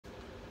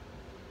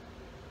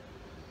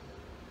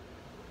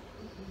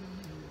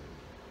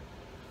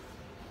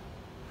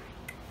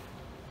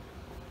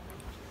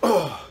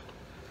Oh,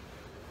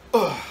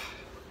 oh.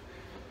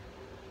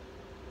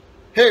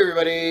 Hey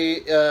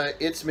everybody,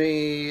 it's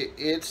me,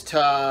 it's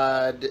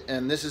Todd,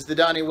 and this is the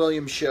Donnie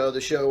Williams Show, the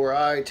show where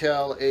I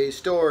tell a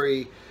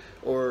story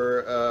or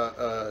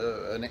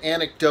an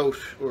anecdote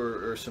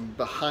or some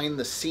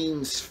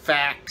behind-the-scenes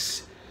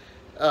facts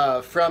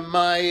from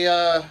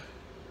my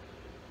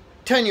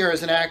tenure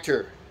as an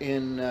actor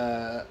in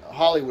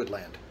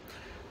Hollywoodland.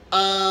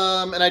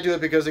 And I do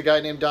it because a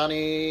guy named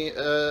Donnie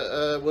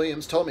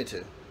Williams told me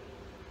to.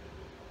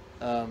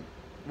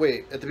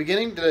 Wait, at the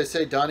beginning, did I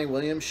say Donnie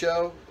Williams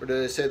Show? Or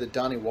did I say the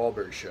Donnie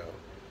Wahlberg Show?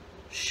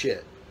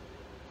 Shit.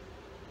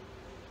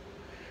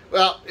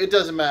 Well, it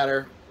doesn't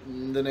matter.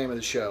 The name of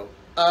the show.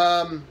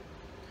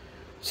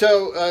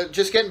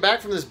 Just getting back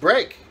from this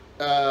break.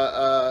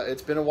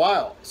 It's been a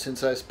while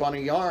since I spun a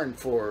yarn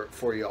for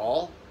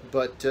y'all.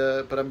 But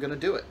I'm going to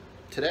do it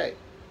today.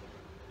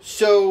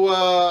 So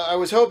I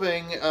was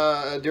hoping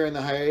during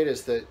the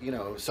hiatus that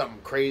something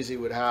crazy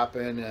would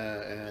happen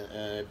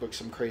and I'd book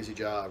some crazy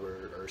job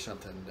or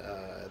something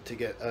to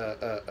get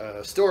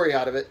a story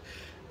out of it,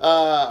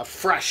 a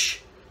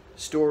fresh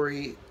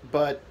story.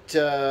 But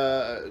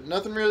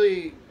nothing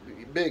really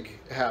big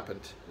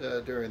happened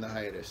during the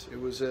hiatus.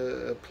 It was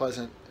a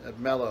pleasant,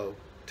 mellow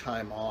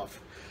time off.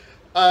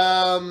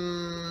 I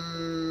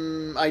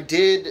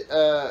did.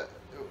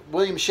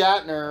 William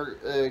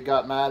Shatner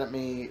got mad at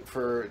me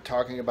for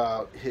talking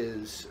about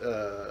his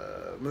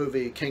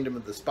movie Kingdom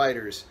of the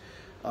Spiders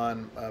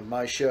on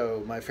my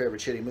show, My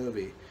Favorite Shitty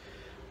Movie.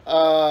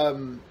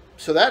 So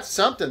that's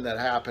something that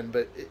happened,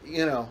 but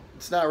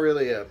it's not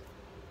really a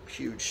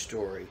huge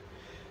story.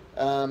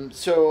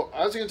 So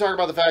I was going to talk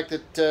about the fact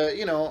that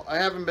I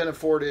haven't been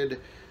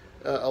afforded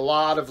a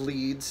lot of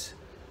leads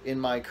in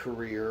my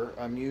career.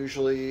 I'm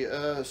usually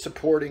a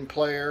supporting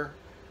player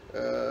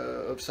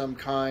of some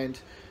kind.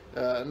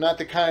 Not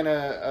the kind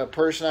of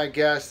person, I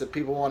guess, that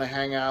people want to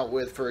hang out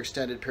with for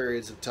extended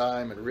periods of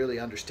time and really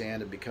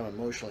understand and become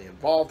emotionally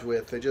involved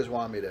with. They just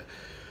want me to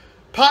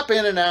pop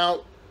in and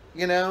out,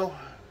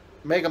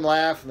 make them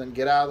laugh and then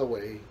get out of the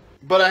way.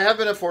 But I have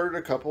been afforded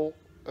a couple.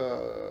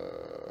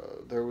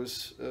 There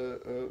was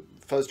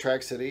Fuzz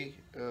Track City,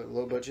 a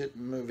low-budget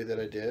movie that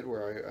I did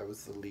where I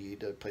was the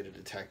lead. I played a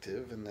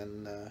detective. And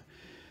then,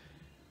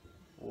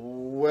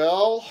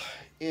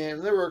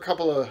 and there were a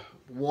couple of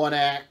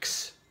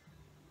one-acts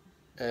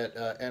at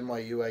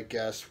NYU, I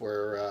guess,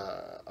 where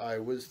I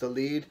was the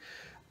lead.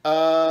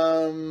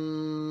 High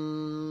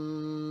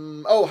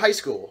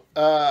school.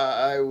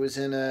 I was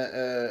in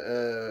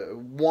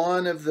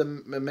one of the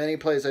many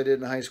plays I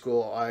did in high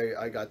school.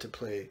 I got to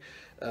play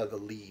the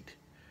lead.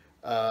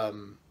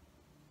 And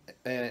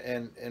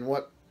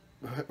what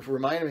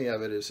reminded me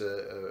of it is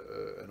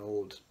an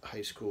old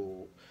high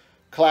school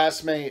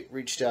classmate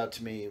reached out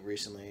to me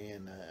recently,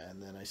 and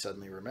then I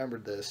suddenly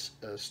remembered this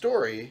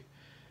story.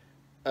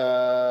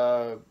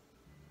 So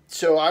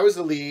I was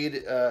the lead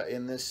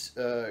in this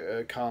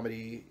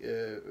comedy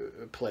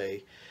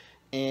play,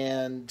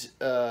 and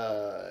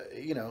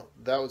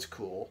that was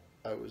cool.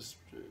 It was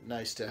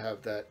nice to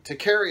have that. To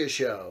carry a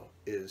show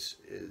is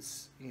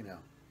it's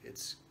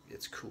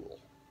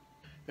cool.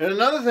 And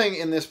another thing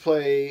in this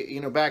play,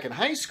 back in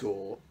high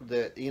school,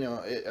 that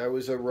I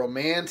was a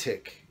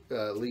romantic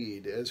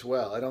lead as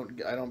well. I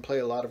don't play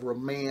a lot of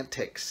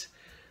romantic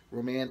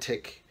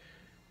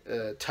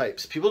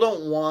types. People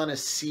don't want to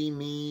see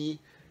me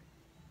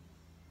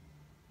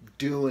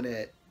doing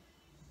it.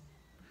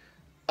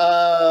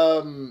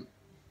 But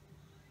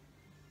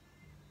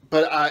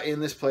in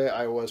this play,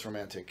 I was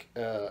romantic,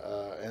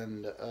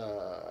 and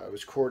I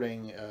was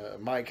courting.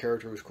 My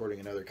character was courting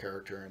another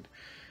character, and at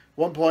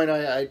one point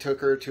I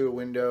took her to a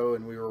window,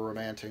 and we were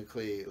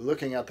romantically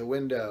looking out the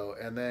window,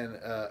 and then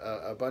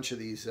a bunch of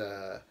these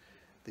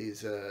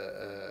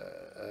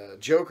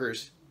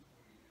jokers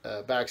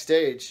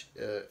backstage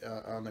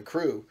on the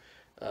crew,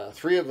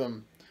 three of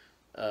them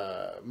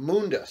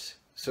mooned us.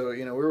 So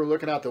we were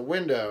looking out the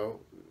window,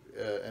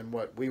 and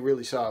what we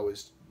really saw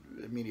was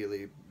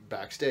immediately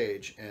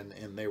backstage,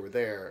 and they were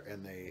there,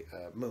 and they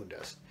mooned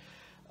us.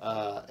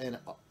 And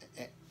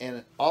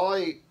all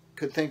I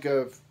could think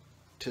of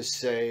to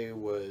say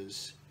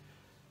was,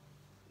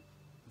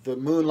 "The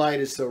moonlight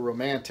is so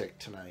romantic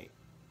tonight,"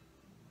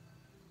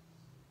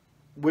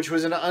 which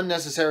was an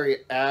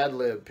unnecessary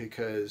ad-lib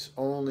because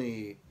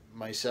only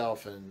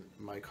myself and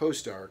my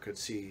co-star could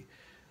see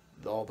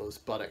all those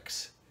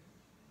buttocks.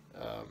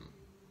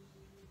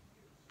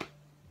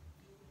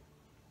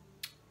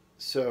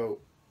 So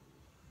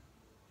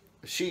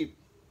she,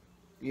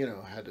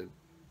 had to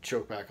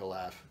choke back a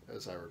laugh,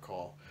 as I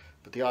recall.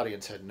 But the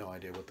audience had no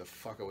idea what the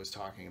fuck I was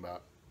talking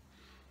about,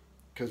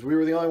 because we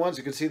were the only ones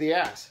who could see the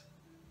ass.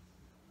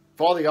 If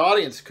all the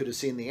audience could have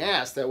seen the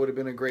ass, that would have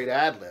been a great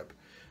ad-lib.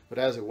 But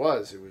as it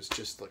was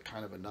just like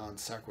kind of a non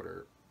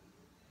sequitur.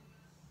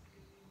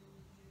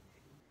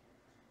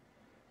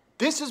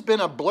 This has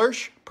been a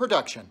Blursh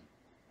production.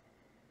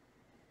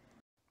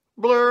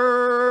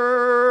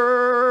 Blur.